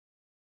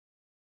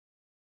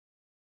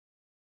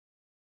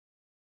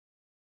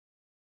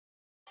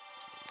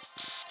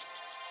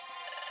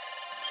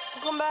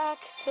Welcome back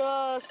to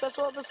a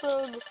special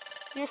episode.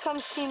 Here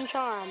comes Team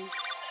Charm.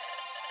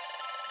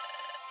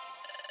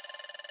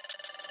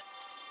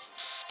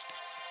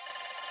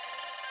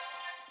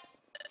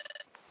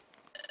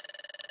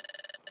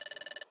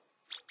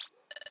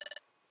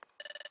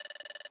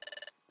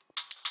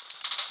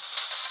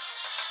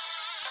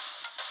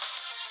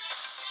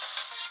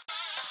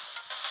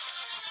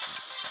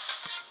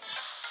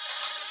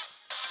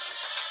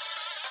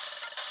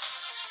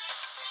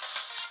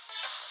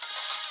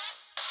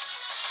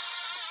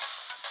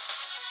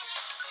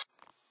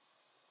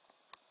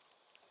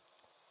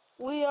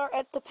 We are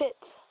at the pit.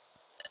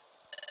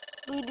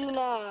 We do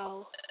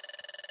now.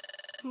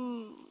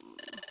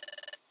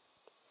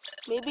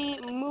 Maybe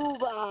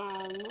move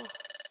on.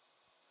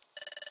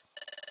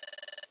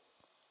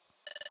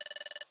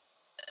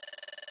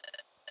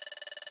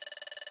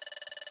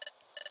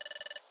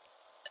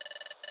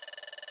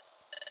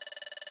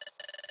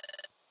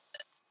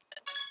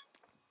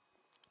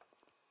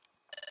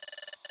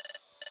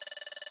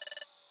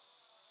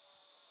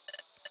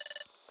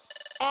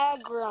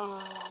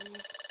 Aggron.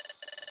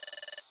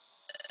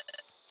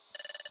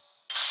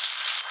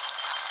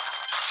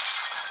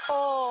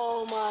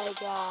 Oh my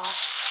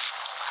gosh.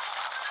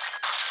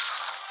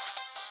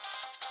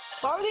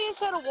 Why are they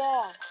inside a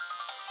wall?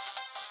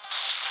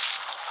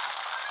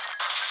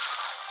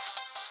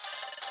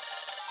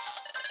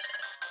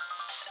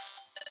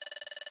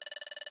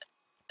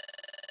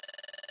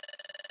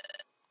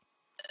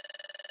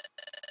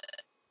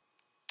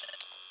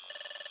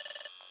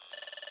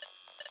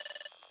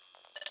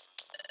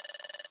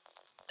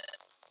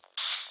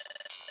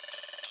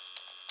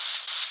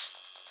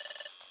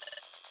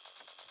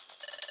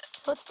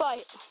 Let's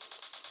fight.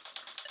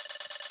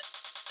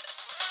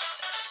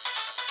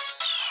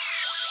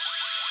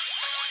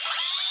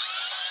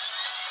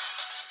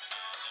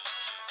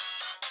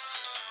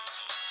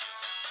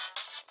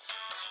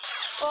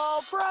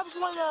 Well, perhaps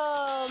one of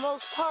the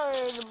most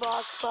hard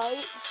boss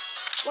fights.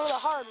 One of the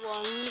hard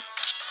ones.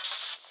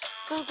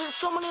 Since there's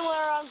so many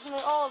Larons and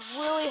they all have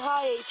really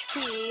high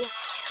HP.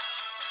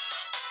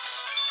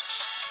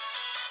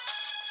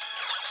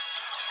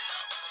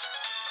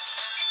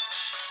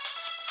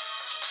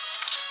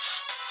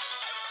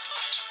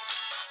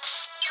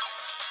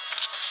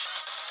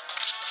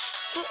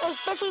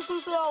 Especially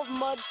since they all have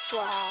Mud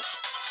Slap.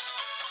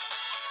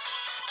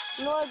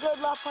 You know what a good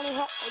Lopunny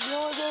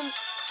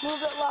move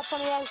that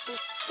Lopunny has is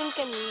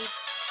Stinking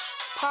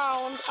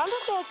Pound. I'm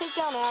just gonna take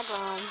down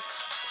Aggron.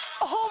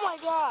 Oh my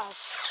gosh!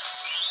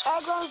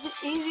 Aggron's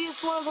the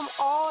easiest one of them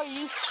all. Are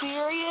you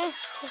serious?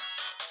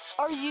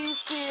 Are you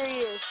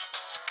serious?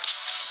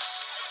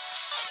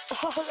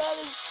 Oh, that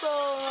is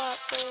so not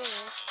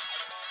fair.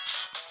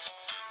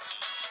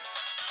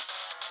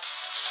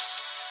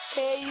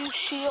 Okay, you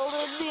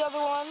shielded the other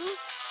one.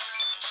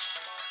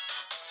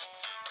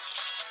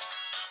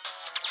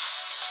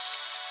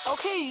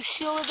 Okay, you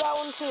shielded that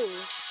one too.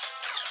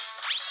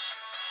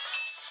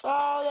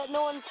 Oh, that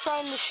no one's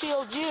trying to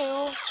shield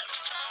you.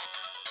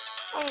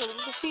 I'm gonna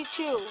defeat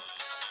you.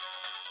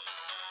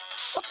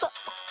 What the?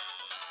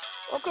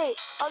 Okay,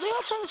 are they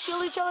all trying to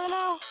shield each other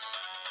now?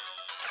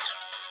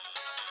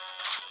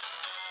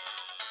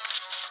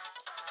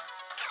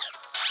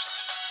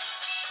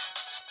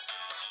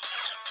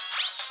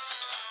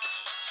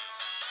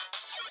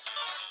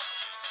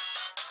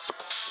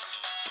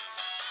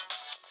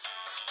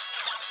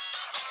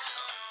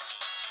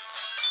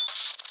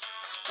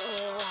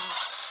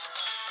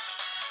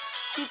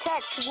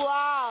 Detect,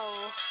 wow.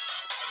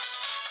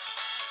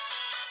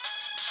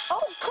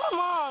 Oh, come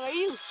on, are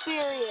you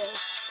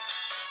serious?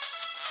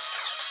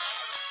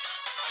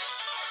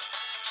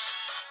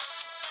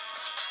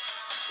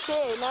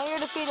 Okay, now you're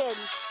defeated.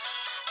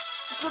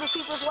 Let's go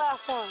defeat this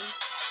last one.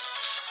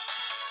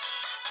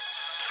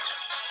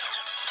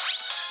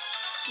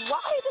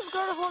 Why does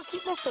Gardevoir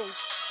keep missing?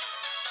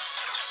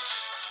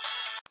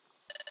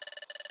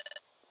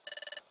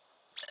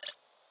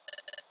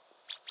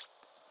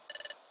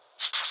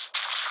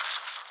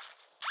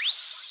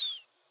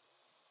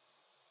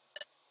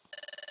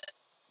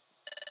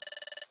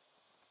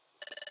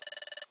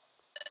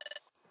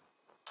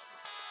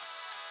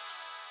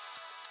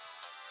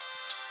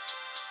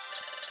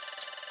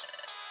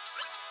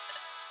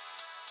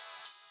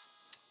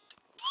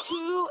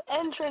 Two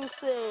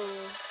entrances.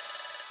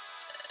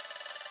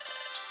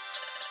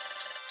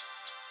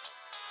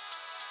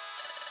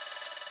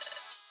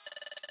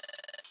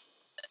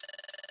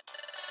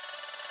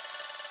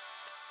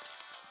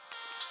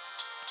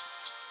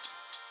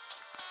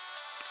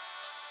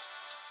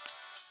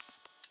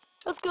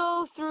 Let's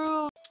go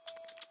through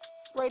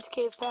right to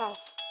Cave Pass.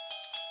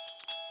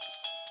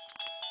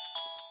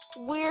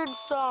 Weird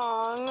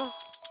song.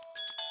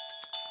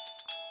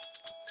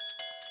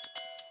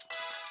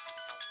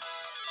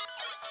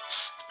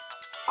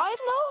 I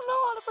don't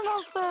know how to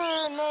pronounce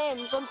their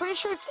names. I'm pretty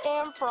sure it's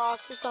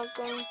Ampharos or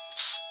something.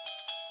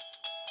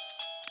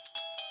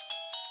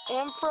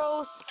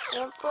 Ampharos,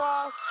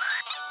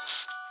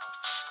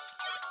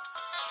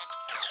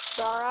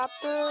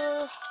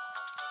 Staraptor.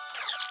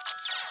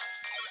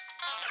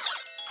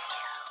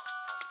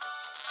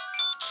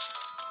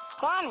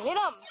 Come on, hit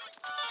him!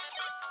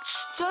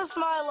 Just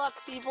my luck,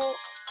 people.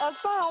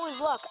 That's not always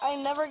luck. I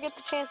never get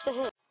the chance to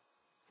hit.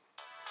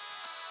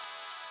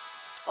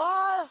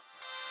 Ah,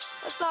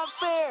 that's not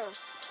fair.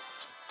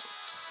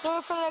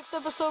 Going for the next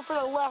episode for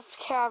the left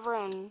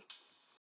cavern.